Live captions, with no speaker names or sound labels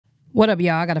What up,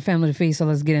 y'all? I got a family to feed, so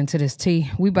let's get into this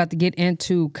tea. We about to get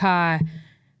into Kai.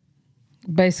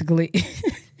 Basically,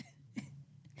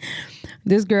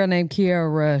 this girl named Kierra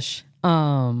Rush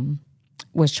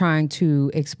was trying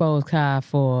to expose Kai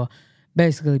for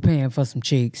basically paying for some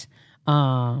cheeks.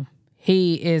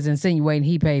 He is insinuating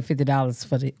he paid $50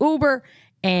 for the Uber,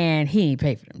 and he ain't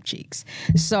paid for them cheeks.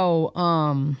 So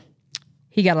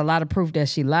he got a lot of proof that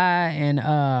she lied,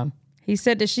 and he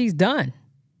said that she's done.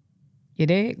 You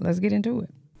dig? Let's get into it.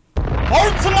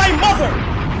 Word to my mother!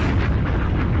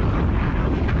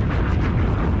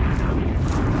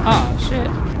 Oh, shit.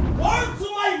 Word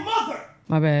to my mother!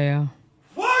 My bad, y'all.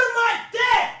 Word to my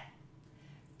dad!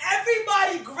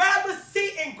 Everybody grab a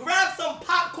seat and grab some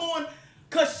popcorn,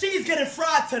 cause she's getting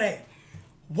fried today.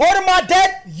 Word to my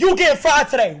dad, you getting fried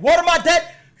today. Word to my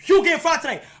dad, you getting fried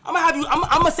today. I'm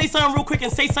gonna say something real quick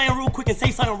and say something real quick and say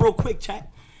something real quick, chat.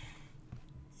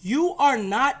 You are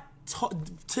not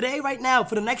today, right now,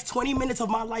 for the next 20 minutes of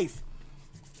my life,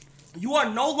 you are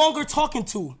no longer talking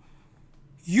to.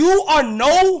 You are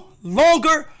no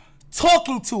longer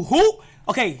talking to who?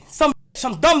 Okay, some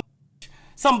dumb.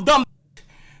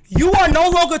 You are no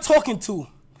longer talking to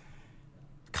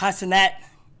Cenat,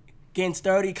 getting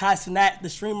sturdy, Cenat, the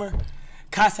streamer,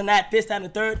 Cenat, this, that, and the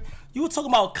third. You were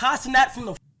talking about Cenat from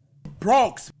the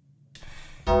Bronx.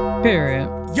 Period.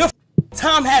 Your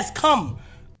time has come.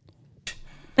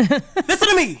 Listen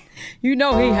to me. You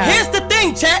know he has. Here's the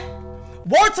thing, chat.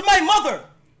 Word to my mother.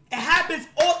 It happens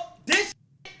all this.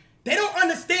 They don't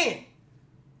understand.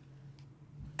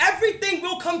 Everything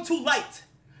will come to light.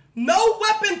 No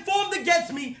weapon formed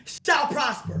against me shall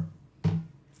prosper.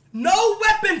 No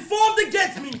weapon formed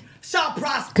against me shall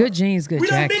prosper. Good jeans, good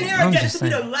jacket. We done been here again. This will be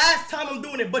the last time I'm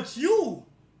doing it. But you,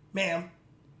 ma'am.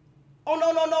 Oh,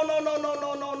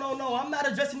 no. I'm not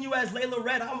addressing you as Layla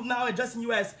Red. I'm now addressing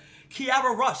you as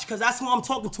Kierra Rush, because that's who I'm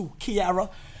talking to, Kierra.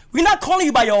 We're not calling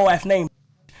you by your OF name.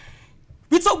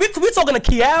 We talking to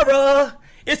Kierra.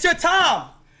 It's your time.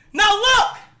 Now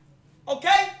look,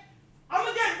 okay? I'm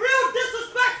going to get real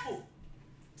disrespectful.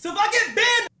 So if I get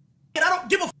banned and I don't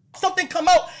give a f, something come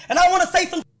out and I want to say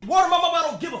some word to my mama, I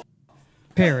don't give a f.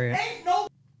 Period. Ain't no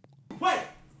way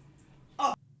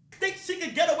a think she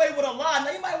could get away with a lie.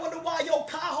 Now you might wonder why, yo,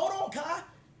 Kai, hold on, Kai.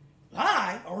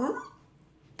 Lie?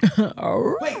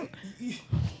 Wait,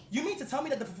 you mean to tell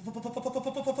me that the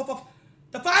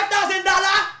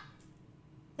 $5,000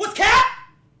 was cap?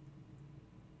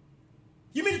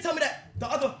 You mean to tell me that the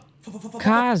other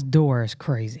Kai's door is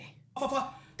crazy. the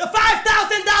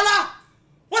 $5,000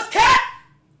 was cap?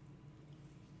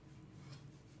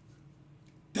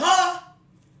 Duh.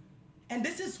 And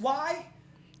this is why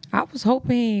I was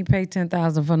hoping he ain't paid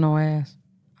 $10,000 for no ass.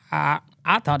 I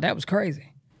thought that was crazy.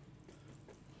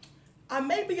 I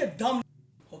may be a dumb,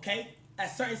 okay,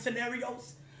 at certain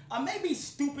scenarios. I may be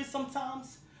stupid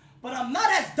sometimes, but I'm not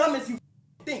as dumb as you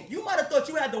think. You might have thought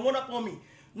you had the one up on me.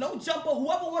 No jumper.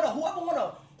 Whoever wanna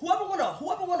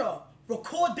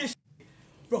record this,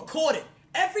 record it.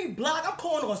 Every block, I'm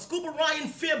calling on Scuba Ryan,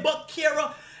 Fearbuck,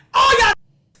 Kierra. All y'all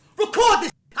record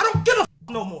this. I don't give a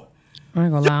no more. I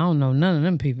ain't gonna lie, I don't know none of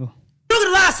them people. Look at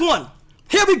the last one.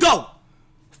 Here we go.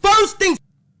 First things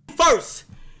first.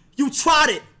 You tried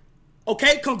it.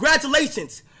 Okay,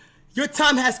 congratulations. Your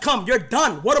time has come. You're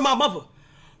done. Word of my mother.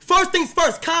 First things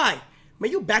first, Kai, may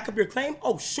you back up your claim?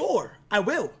 Oh, sure, I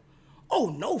will. Oh,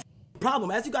 no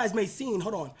problem. As you guys may have seen,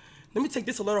 hold on. Let me take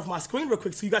this alert off my screen real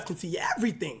quick so you guys can see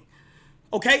everything.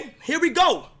 Okay, here we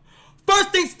go. First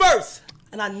things first.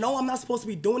 And I know I'm not supposed to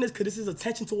be doing this because this is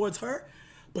attention towards her,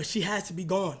 but she has to be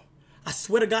gone. I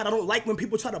swear to God, I don't like when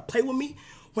people try to play with me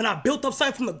when I built up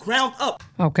something from the ground up.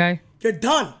 Okay. You're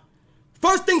done.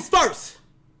 First things first.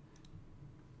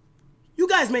 You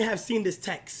guys may have seen this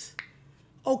text.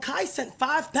 Oh, Kai sent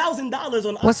 $5,000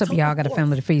 on What's up, y'all? I got a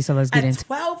family to feed, so let's get into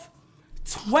it. At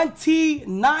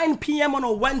 12:29 p.m. on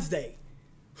a Wednesday.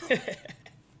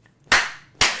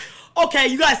 Okay,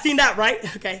 you guys seen that, right?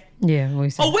 Okay. Yeah, we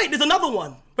see. Oh, wait, there's another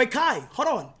one. Wait, Kai, hold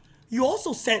on. You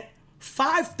also sent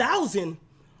 $5,000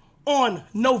 on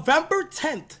November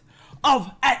 10th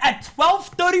at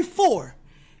 12:34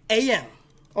 a.m.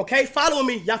 Okay, following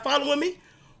me. Y'all following me?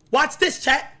 Watch this,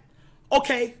 chat.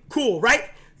 Okay, cool, right?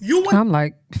 I'm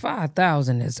like,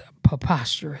 5,000 is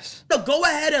preposterous. To go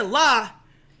ahead and lie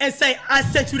and say, I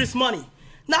sent you this money.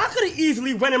 Now, I could have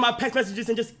easily went in my text messages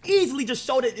and just easily just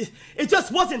showed it. It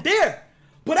just wasn't there.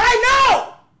 But I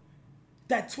know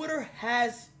that Twitter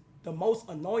has the most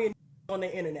annoying on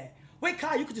the internet. Wait,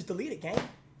 Kai, you could just delete it, gang.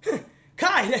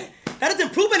 Kai, that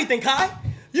doesn't prove anything, Kai.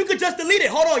 You could just delete it.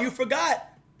 Hold on, you forgot.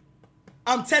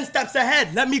 I'm 10 steps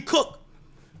ahead. Let me cook.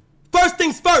 First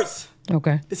things first.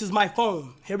 Okay. This is my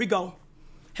phone. Here we go.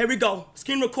 Here we go.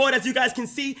 Screen record, as you guys can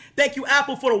see. Thank you,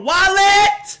 Apple, for the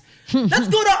wallet. Let's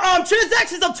go to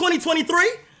transactions of 2023.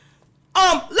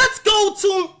 Let's go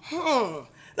to,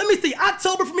 let me see,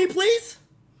 October for me, please.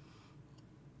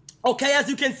 Okay, as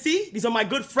you can see, these are my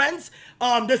good friends.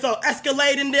 There's an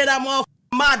Escalade in there that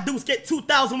my Deuce get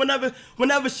 2,000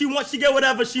 whenever she wants. She get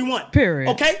whatever she want. Period.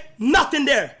 Okay, nothing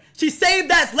there. She saved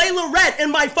as Layla Red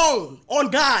in my phone. On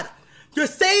God, you're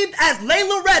saved as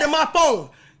Layla Red in my phone.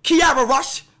 Kierra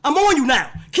Rush, I'm on you now.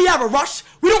 Kierra Rush,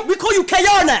 we call you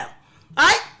KR now. All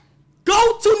right,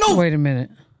 go to no. Wait a minute.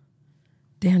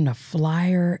 Damn, the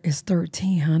flyer is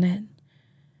 1,300.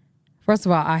 First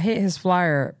of all, I hit his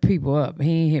flyer people up.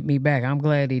 He ain't hit me back. I'm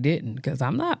glad he didn't, because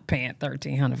I'm not paying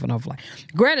 1,300 for no flyer.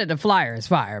 Granted, the flyer is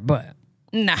fire, but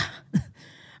nah.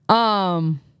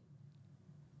 I'm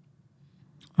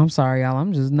sorry, y'all.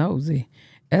 I'm just nosy.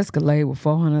 Escalade with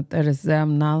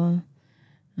 $437.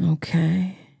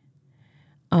 Okay.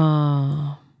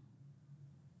 Yeah,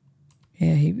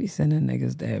 he be sending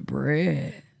niggas that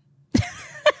bread.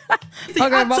 See, Okay,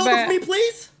 my October bad. for me,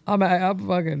 please. I'm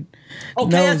fucking Okay,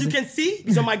 nosy. as you can see,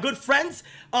 these are my good friends.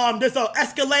 There's an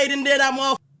Escalade in there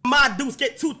that my Deuce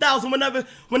get 2,000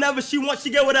 whenever she wants. She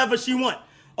get whatever she want.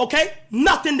 Okay,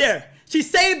 nothing there. She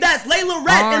saved as Layla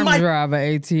Red Arm in my driver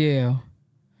ATL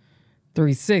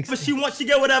 360. she wants. She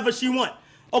get whatever she want.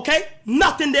 Okay,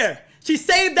 nothing there. She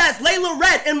saved as Layla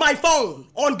Red in my phone.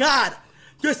 On God,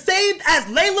 you're saved as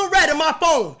Layla Red in my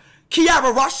phone.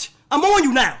 Kierra Rush, I'm on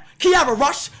you now. Kierra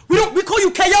Rush, we call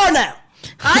you KR now.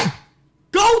 All right,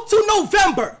 go to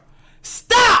November.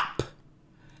 Stop.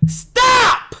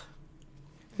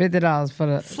 $50 for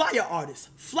the Flyer artist,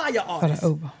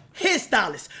 Uber.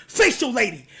 hairstylist, facial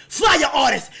lady, flyer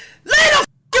artist. Lay the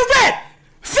f***ing red.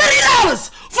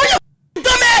 $50 for your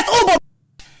dumbass Uber.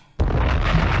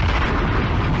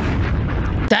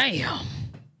 damn.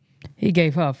 He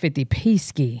gave her a 50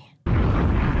 peasky.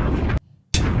 I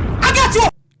got you a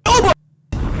Uber.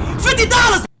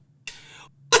 $50.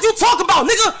 What you talking about,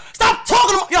 nigga? Stop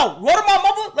talking about. Yo, word of my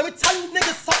mother. Let me tell you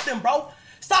niggas something, bro.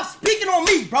 Stop speaking on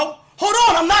me, bro. Hold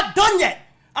on, I'm not done yet.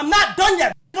 I'm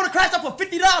gonna crash up for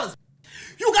 $50.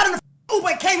 You got in the Uber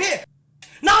and came here.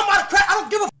 Now I'm about to crash. I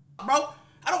don't give a f, bro.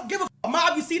 I don't give a f. Ma,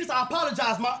 if you see this, I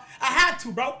apologize, ma. I had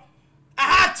to, bro. I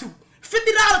had to. $50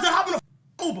 to hop in a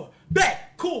Uber.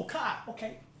 Bet. Cool. Kai.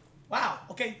 Okay. Wow.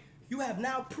 Okay. You have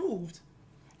now proved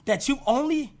that the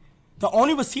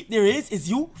only receipt there is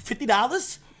you,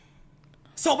 $50.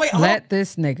 So wait, Let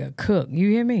this nigga cook. You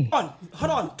hear me?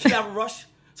 hold on, Kierra Rush.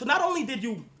 So not only did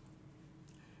you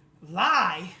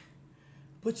lie,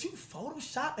 but you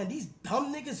Photoshop and these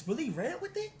dumb niggas really ran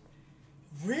with it?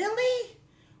 Really?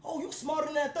 Oh, you smarter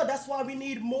than I thought. That's why we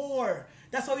need more.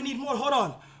 Hold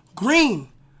on. Green,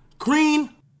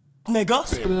 nigga.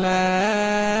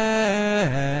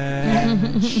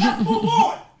 Let's move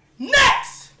on.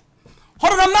 Next.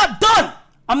 Hold on, I'm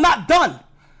not done.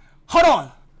 Hold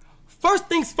on. First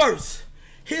things first.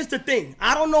 Here's the thing.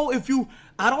 I don't know if you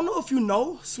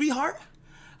know, sweetheart.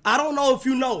 I don't know if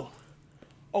you know.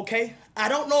 Okay? I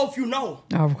don't know if you know.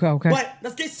 Okay. But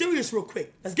let's get serious real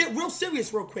quick.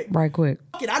 Right quick.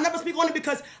 Fuck it. I never speak on it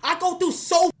because I go through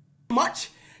so much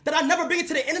that I never bring it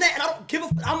to the internet, and I don't give a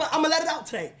I'm gonna let it out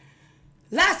today.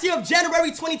 Last year of January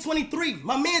 2023,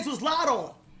 my mans was lied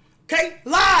on. Okay?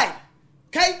 Lied.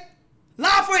 Okay?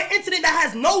 Lied for an incident that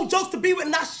has no jokes to be with,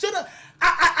 and I should've.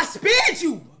 I spared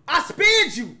you. I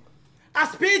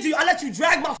let you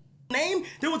drag my name.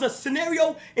 There was a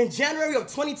scenario in January of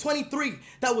 2023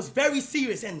 that was very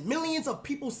serious, and millions of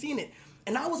people seen it.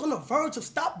 And I was on the verge of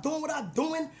stop doing what I'm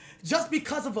doing just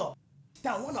because of a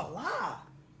that wanna lie.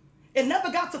 It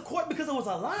never got to court because it was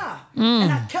a lie.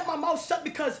 And I kept my mouth shut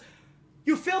because,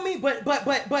 you feel me? But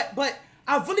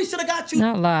I really should have got you.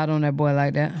 Not lied on that boy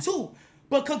like that. Too.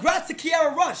 But congrats to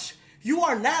Kierra Rush. You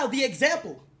are now the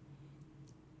example.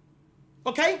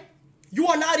 Okay? You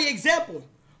are now the example.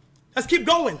 Let's keep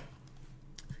going.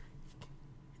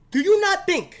 Do you not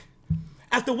think,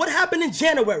 after what happened in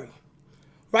January,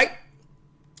 right?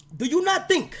 Do you not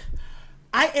think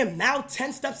I am now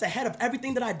 10 steps ahead of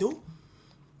everything that I do?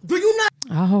 Do you not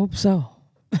I hope so.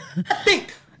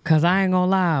 think? Cause I ain't gonna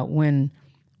lie, when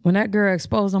that girl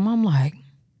exposed him, I'm like,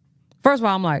 first of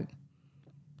all, I'm like,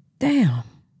 damn,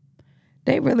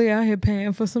 they really out here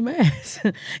paying for some ass.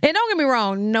 And don't get me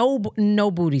wrong,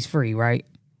 no booty's free, right?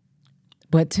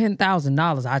 But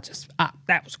 $10,000,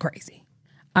 that was crazy.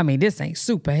 I mean, this ain't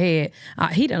super head.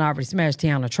 He done already smashed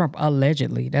Tiana Trump,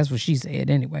 allegedly. That's what she said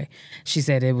anyway. She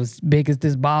said it was big as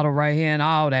this bottle right here and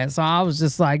all that. So I was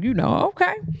just like,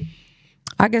 okay.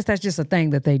 I guess that's just a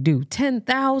thing that they do.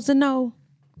 $10,000 though?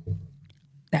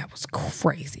 That was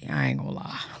crazy. I ain't gonna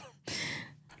lie.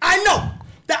 I know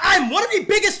that I'm one of the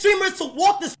biggest streamers to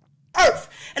walk this earth,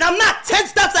 and I'm not 10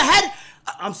 steps ahead.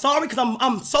 I'm sorry because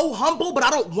I'm so humble, but I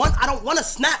don't want to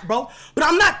snap, bro. But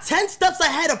I'm not 10 steps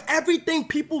ahead of everything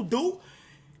people do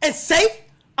and say.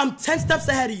 I'm 10 steps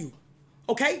ahead of you.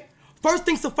 Okay? First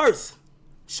things first,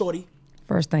 shorty.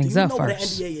 First things up first. Do you know what an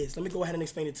NDA is? Let me go ahead and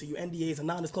explain it to you. NDA is a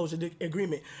non-disclosure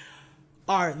agreement.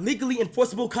 Are legally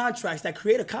enforceable contracts that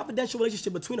create a confidential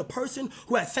relationship between a person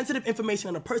who has sensitive information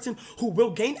and a person who will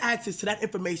gain access to that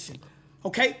information.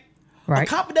 Okay? Right. A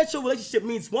confidential relationship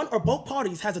means one or both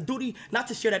parties has a duty not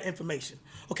to share that information.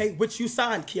 Okay? Which you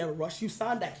signed, Kierra Rush. You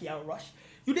signed that, Kierra Rush.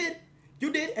 You did.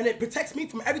 You did, and it protects me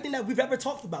from everything that we've ever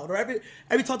talked about or ever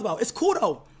talked about. It's cool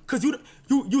though, cause you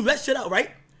let shit out, right?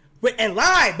 Wait, and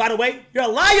lie, by the way. You're a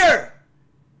liar.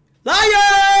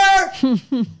 Liar!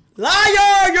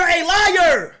 Liar! You're a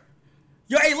liar!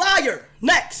 You're a liar.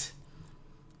 Next.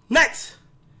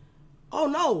 Oh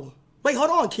no. Wait,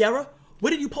 hold on, Kierra. What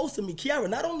did you post to me? Kierra,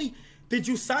 not only did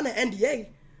you sign an NDA,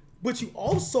 but you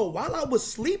also, while I was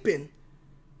sleeping,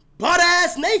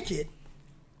 butt-ass naked.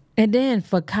 And then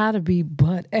for Kai to be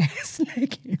butt-ass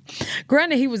naked.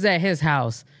 Granted, he was at his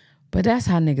house, but that's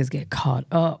how niggas get caught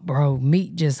up, bro.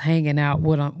 Meat just hanging out.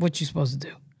 What you supposed to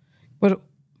do?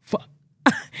 Fuck.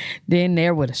 Then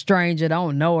there with a stranger,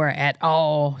 don't know her at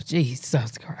all.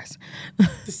 Jesus Christ.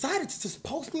 Decided to just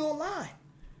post me online.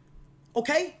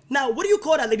 Okay? Now, what do you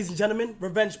call that, ladies and gentlemen?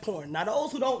 Revenge porn. Now,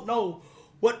 those who don't know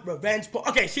what revenge porn...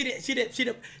 Okay, she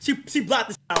blocked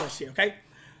this out and shit, okay?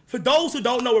 For those who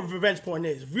don't know what revenge porn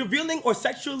is, revealing or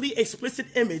sexually explicit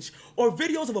image or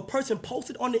videos of a person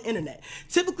posted on the internet,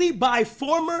 typically by a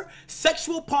former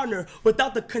sexual partner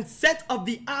without the consent of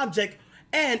the object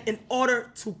and in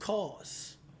order to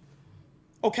cause.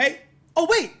 Okay? Oh,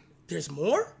 wait. There's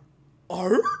more?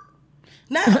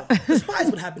 Now, despite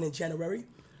what happened in January,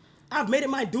 I've made it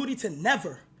my duty to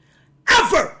never,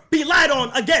 ever be lied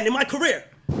on again in my career.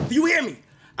 Do you hear me?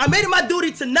 I made it my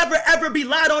duty to never, ever be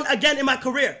lied on again in my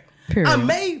career. Period. I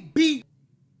may be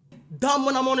dumb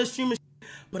when I'm on the stream,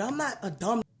 but I'm not a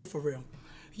dumb for real.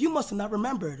 You must have not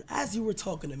remembered as you were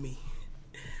talking to me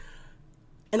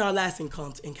in our last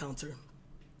encounter.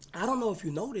 I don't know if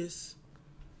you noticed,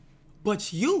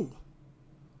 but you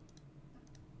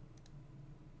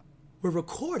were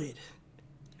recorded.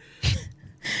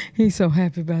 He's so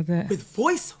happy about that. With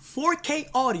voice 4K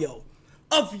audio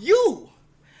of you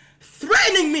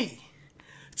threatening me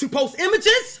to post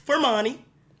images for money.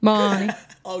 Money.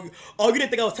 Oh, you didn't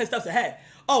think I was 10 steps ahead.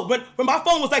 Oh, when my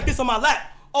phone was like this on my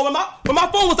lap. Oh, when my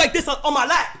phone was like this on my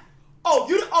lap. Oh,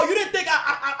 you didn't think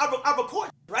I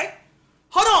recorded, right?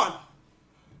 Hold on.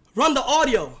 Run the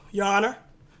audio, Your Honor.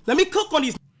 Let me cook on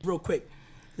these real quick.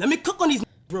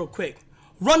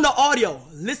 Run the audio.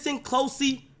 Listen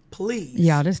closely, please.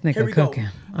 Y'all, this nigga cooking.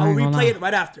 I'll replay it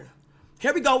right after.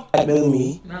 Here we go. Blackmailing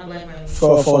me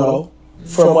for a photo,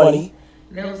 for money,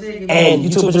 and you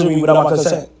took a picture of me without my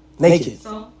consent, naked.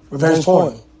 So? Revenge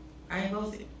porn. I ain't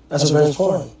posted. That's revenge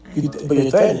porn. But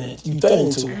you're threatening it. You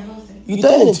threatening to. You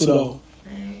threatening to though.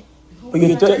 But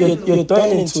you're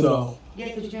threatening to though. Yeah,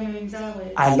 because you can't make me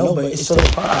sideways. I know, but it's still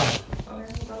a crime.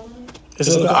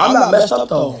 I'm not messed up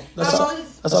though. That's what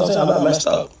I'm saying. I'm not messed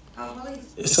up.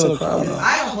 It's still a crime though.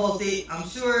 I don't post it. I'm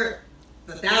sure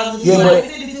the thousands of people I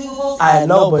send it to will post it. I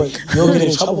know, but you'll get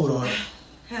in trouble for it.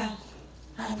 How?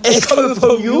 It's coming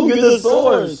from you. You're the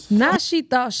source. Now she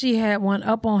thought she had one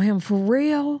up on him for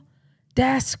real.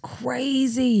 That's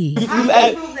crazy.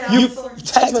 You've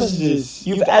text messages.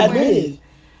 You've admitted.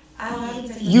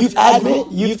 You've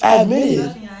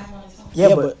admitted.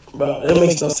 Yeah, but bro, it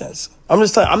makes no sense. I'm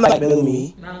just telling you, I'm not blackmailing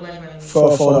me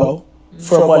for a photo,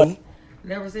 for money,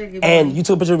 and you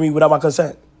took a picture of me without my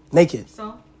consent, naked.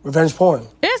 So? Revenge porn.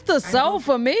 It's the soul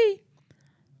for me.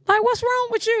 Like, what's wrong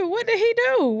with you? What did he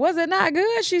do? Was it not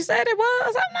good? She said it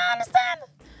was. I'm not understanding.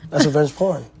 That's revenge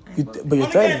porn. But you're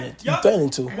threatening it. You're threatening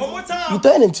to. One more time. You're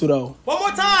threatening to though. One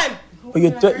more time. But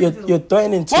you're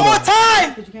threatening to. One more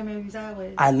time. But you can't make me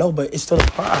sideways. I know, but it's still a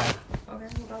crime. Okay,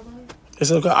 it's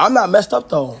still a crime. I'm not messed up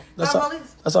though. That's what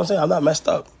I'm saying. I'm not messed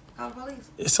up. Call the police.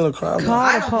 It's still a crime.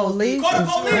 Call the police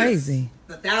is crazy.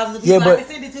 The thousands of people I can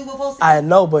send it to will post it. I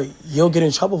know, but you'll get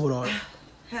in trouble for that.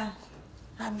 How?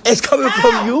 It's coming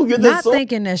from you. You're not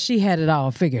thinking that she had it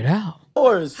all figured out. How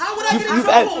would I get in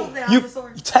trouble?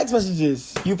 You've text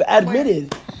messages. You've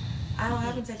admitted. I don't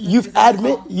have text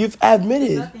messages. You've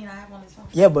admitted. Nothing I have on this phone.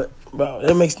 Yeah, but bro,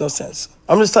 it makes no sense.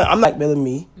 I'm just telling you, I'm blackmailing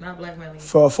me. Not blackmailing.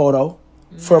 For a photo.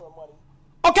 For money.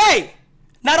 Okay.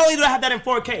 Not only do I have that in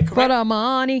 4K, correct? For the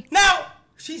money. Now,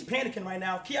 she's panicking right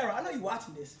now. Kierra, I know you're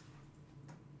watching this.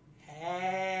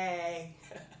 Hey.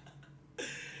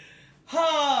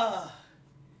 Huh.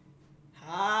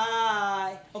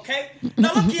 Hi. Okay?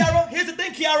 Now look, Kierra, here's the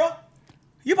thing, Kierra.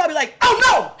 You probably like, oh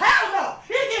no! Hell no!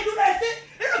 He can't do that shit!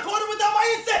 He recorded without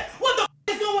my consent! What the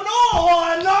f is going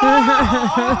on?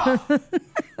 No!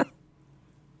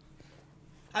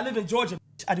 I live in Georgia.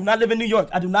 I do not live in New York.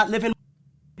 I do not live in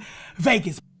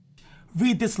Vegas.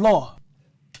 Read this law.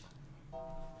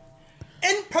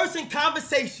 In-person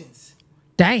conversations.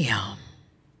 Damn.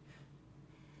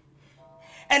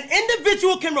 An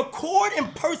individual can record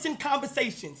in-person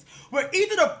conversations where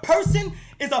either the person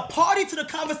is a party to the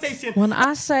conversation. When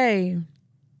I say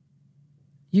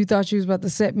you thought you was about to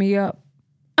set me up,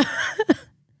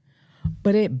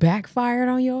 but it backfired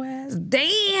on your ass,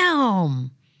 damn.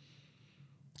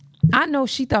 I know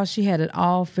she thought she had it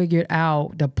all figured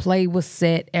out. The play was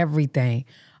set, everything.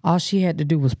 All she had to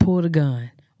do was pull the gun,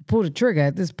 pull the trigger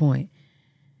at this point.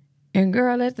 And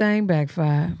girl, that thing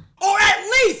backfired. Or at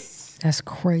least that's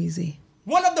crazy.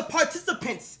 one of the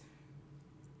participants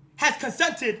has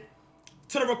consented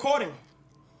to the recording.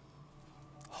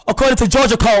 According to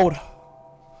Georgia Code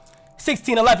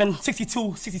 1611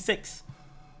 62 66.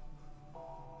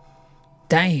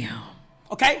 Damn.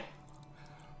 Okay?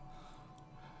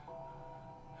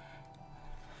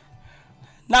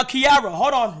 Now, Kierra,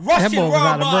 hold on. Russian boy was world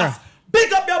out of boss. breath.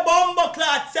 Big up your bomba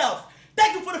cloud self.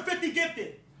 Thank you for the 50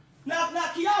 gifted. Now,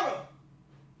 Kierra.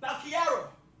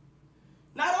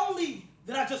 Not only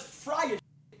did I just fry your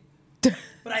shit,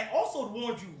 but I also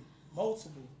warned you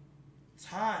multiple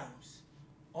times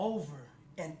over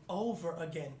and over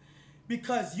again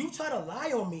because you try to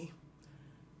lie on me.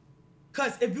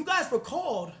 Because if you guys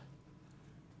recalled,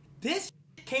 this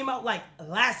came out like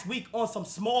last week on some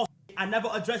small shit. I never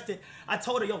addressed it. I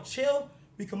told her, yo, chill.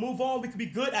 We can move on. We can be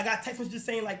good. I got text messages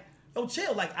saying like, yo,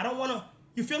 chill. Like, I don't want to,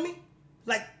 you feel me?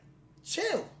 Like,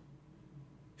 chill.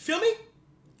 Feel me?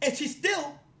 And she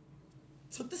still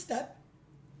took the step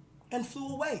and flew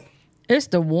away. It's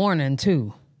the warning,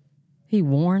 too. He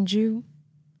warned you?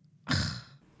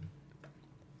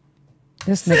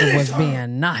 This nigga Finish was her.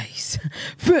 being nice.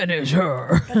 Finish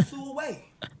her. And flew away.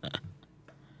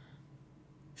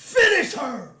 Finish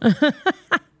her.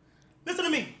 Listen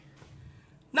to me.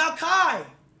 Now, Kai,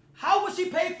 how will she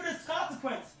pay for this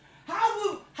consequence? How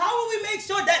will we make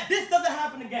sure that this doesn't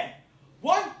happen again?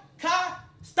 One, Kai,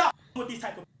 stop with these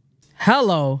type of.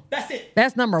 Hello. That's it.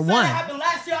 That's number Something one. happened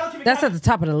last year. I don't give a That's damn. at the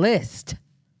top of the list.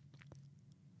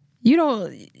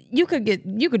 You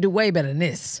could do way better than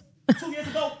this. 2 years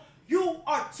ago. You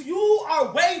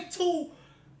are way too.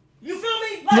 You feel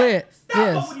me? Like, Yeah, stop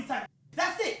yes. with these type.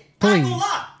 That's it. I ain't Please. gonna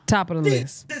lie. Top of the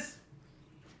list.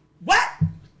 What?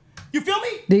 You feel me?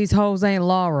 These hoes ain't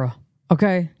Laura.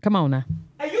 Okay? Come on now.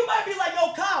 And you might be like,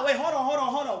 yo, Kyle, wait, hold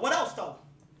on. What else, though?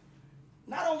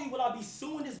 Not only will I be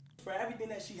suing this for everything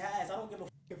that she has, I don't give a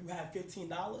if you have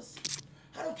 $15.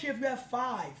 I don't care if you have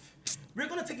 $5. We're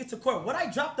going to take it to court. Would I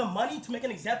drop the money to make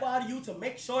an example out of you to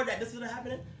make sure that this isn't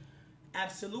happening?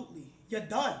 Absolutely. You're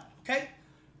done, okay?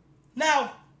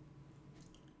 Now,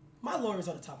 my lawyer's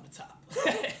on the top of the top.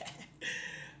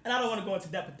 And I don't want to go into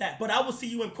depth with that, but I will see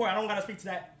you in court. I don't got to speak to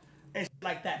that and shit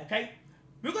like that, okay?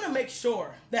 We're going to make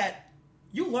sure that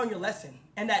you learn your lesson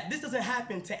and that this doesn't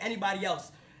happen to anybody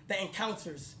else that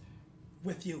encounters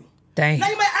with you. Dang. Now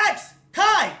you might ask,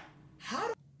 Kai,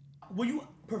 how will you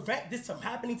prevent this from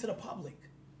happening to the public?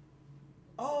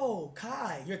 Oh,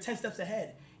 Kai, you're 10 steps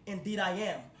ahead. Indeed I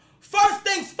am. First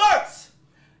things first.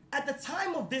 At the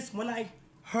time of this, when I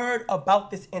heard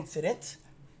about this incident,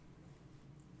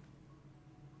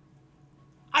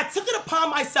 I took it upon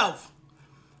myself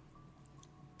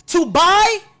to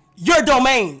buy your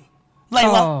domain,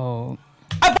 Layla. Oh.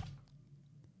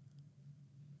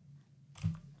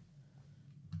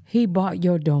 He bought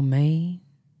your domain.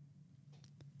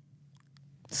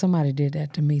 Somebody did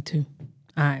that to me too.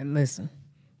 All right, listen.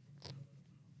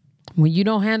 When you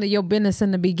don't handle your business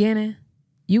in the beginning,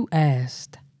 you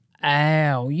asked.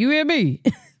 Ow, you hear me?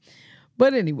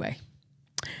 But anyway,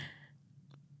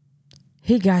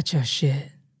 he got your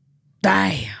shit.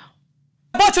 Damn.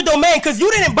 I bought your domain because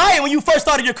you didn't buy it when you first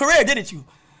started your career, didn't you?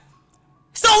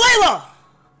 So, Layla,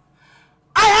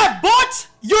 I have bought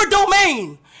your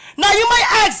domain. Now, you might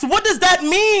ask, what does that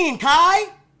mean, Kai?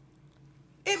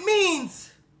 It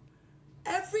means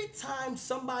every time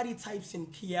somebody types in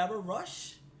Kierra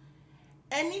Rush,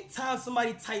 anytime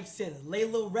somebody types in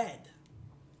Layla Red,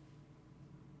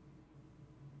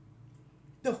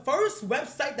 the first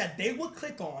website that they will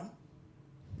click on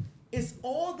is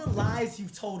all the lies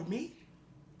you've told me,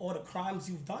 all the crimes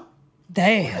you've done,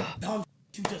 Damn. dumb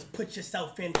you just put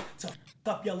yourself in to f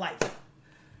up your life.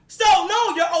 So,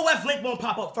 no, your OF link won't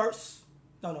pop up first.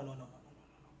 No. No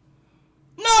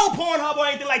Pornhub or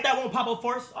anything like that won't pop up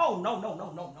first. Oh, no.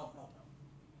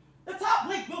 The top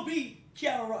link will be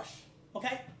Kierra Rush,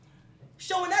 okay?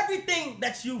 Showing everything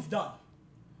that you've done,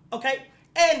 okay?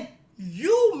 And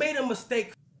you made a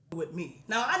mistake with me.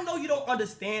 Now, I know you don't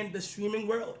understand the streaming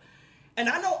world, and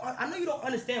I know you don't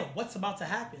understand what's about to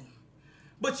happen,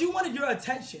 but you wanted your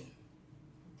attention,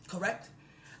 correct?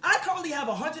 I currently have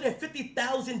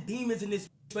 150,000 demons in this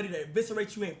ready to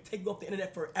eviscerate you and take you off the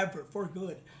internet forever, for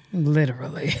good.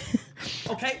 Literally.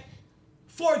 Okay?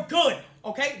 For good,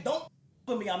 okay? Don't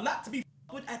with me. I'm not to be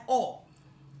with at all.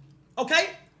 Okay?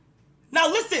 Now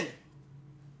listen.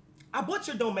 I bought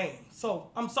your domain, so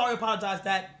I'm sorry, apologize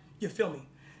that. You feel me?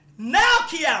 Now,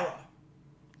 Kierra.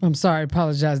 I'm sorry,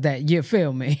 apologize that. You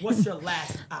feel me? What's your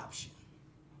last option?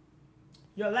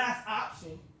 Your last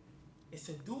option is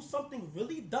to do something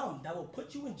really dumb that will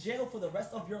put you in jail for the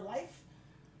rest of your life,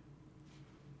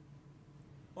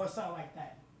 or something like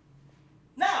that.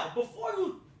 Now, before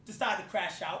you decide to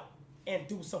crash out and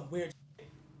do some weird shit,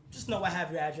 just know I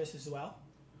have your address as well.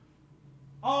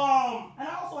 And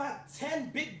I also have 10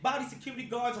 big body security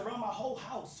guards around my whole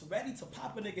house ready to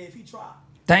pop a nigga if he try.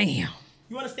 Damn.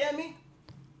 You understand me?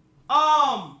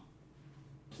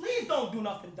 Please don't do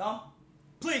nothing dumb.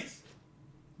 Please.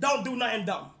 Don't do nothing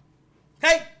dumb.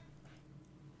 Okay?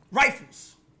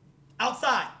 Rifles.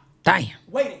 Outside. Damn.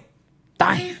 Waiting.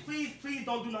 Damn. Please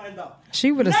don't do nothing dumb.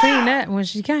 She would have seen that when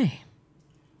she came.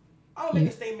 I'll make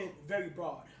a statement very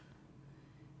broad.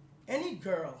 Any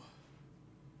girl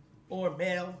or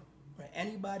male or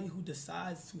anybody who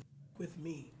decides to with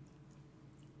me,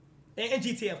 in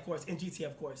GTA of course,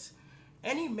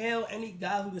 any male, any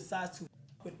guy who decides to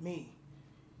with me,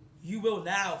 you will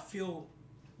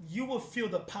feel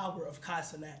the power of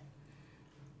Cenat.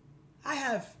 I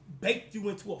have baked you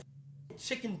into a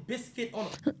chicken biscuit on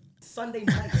a Sunday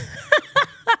night.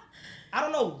 I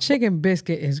don't know. Chicken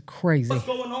biscuit is crazy. What's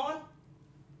going on?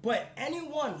 But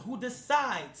anyone who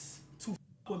decides to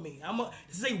with me,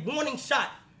 this is a warning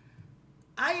shot.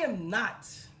 I'm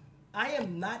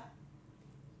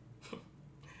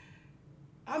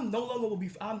no longer will be.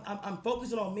 I'm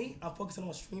focusing on me. I'm focusing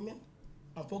on streaming.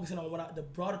 I'm focusing on the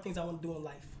broader things I want to do in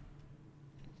life.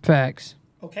 Facts.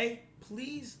 Okay,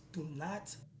 please do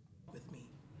not with me.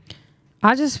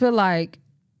 I just feel like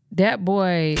that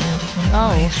boy.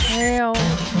 Oh hell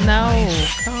no!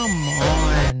 Come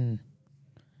on.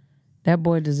 That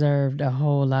boy deserved a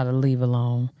whole lot of leave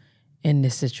alone in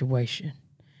this situation,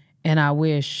 and I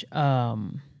wish she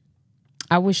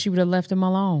would have left him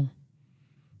alone.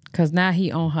 Cause now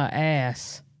he on her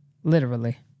ass,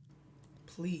 literally.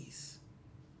 Please.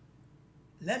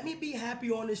 Let me be happy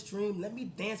on this stream. Let me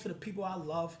dance for the people I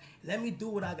love. Let me do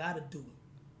what I gotta do.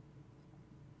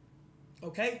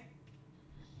 Okay?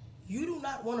 You do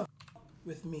not want to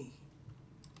with me.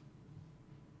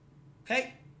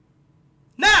 Okay?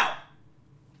 Now,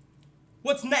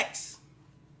 what's next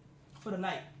for the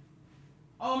night?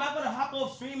 Oh, am I gonna hop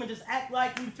off stream and just act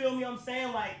like, you feel me? I'm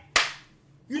saying, like,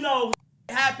 you know,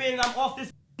 happened. I'm off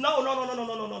this. No.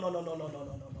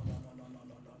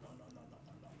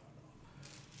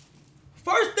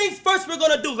 First things first, we're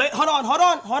gonna do.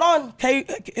 Hold on. Okay,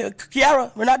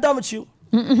 Kierra, we're not done with you.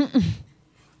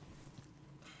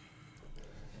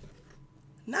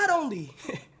 Not only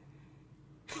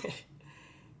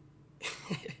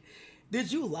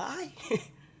did you lie,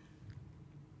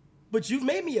 but you've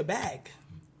made me a bag.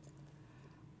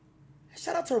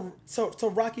 Shout out to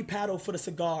Rocky Paddle for the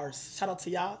cigars. Shout out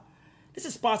to y'all. This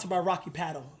is sponsored by Rocky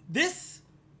Paddle. This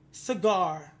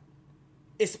cigar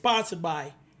is sponsored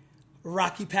by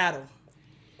Rocky Paddle.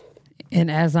 And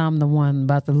as I'm the one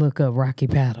about to look up Rocky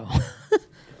Paddle.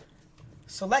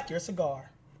 Select your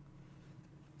cigar.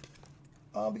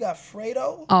 We got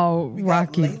Fredo. Oh, we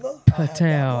Rocky Layla.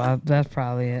 Patel. That's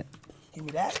probably it. Give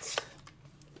me that.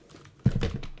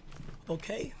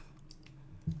 Okay.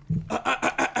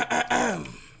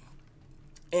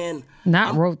 And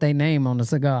Not wrote their name on the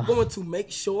cigar. I'm going to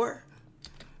make sure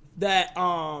that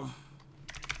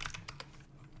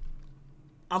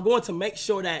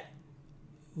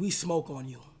we smoke on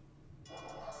you.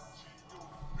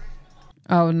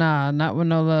 Oh nah, not with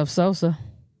no Love Sosa.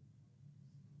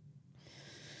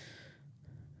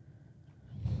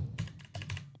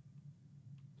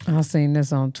 I seen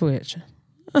this on Twitch.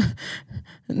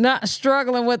 Not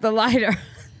struggling with the lighter.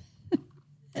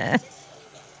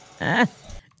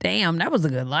 Damn, that was a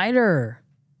good lighter.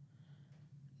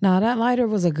 Nah, that lighter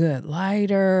was a good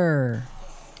lighter.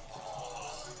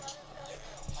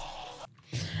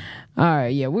 All right,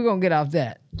 yeah, we're going to get off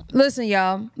that. Listen,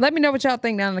 y'all, let me know what y'all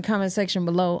think down in the comment section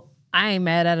below. I ain't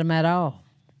mad at him at all.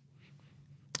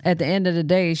 At the end of the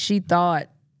day, she thought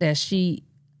that she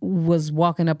was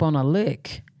walking up on a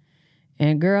lick.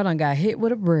 And girl done got hit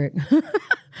with a brick.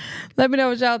 Let me know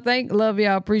what y'all think. Love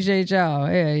y'all. Appreciate y'all.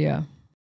 Yeah.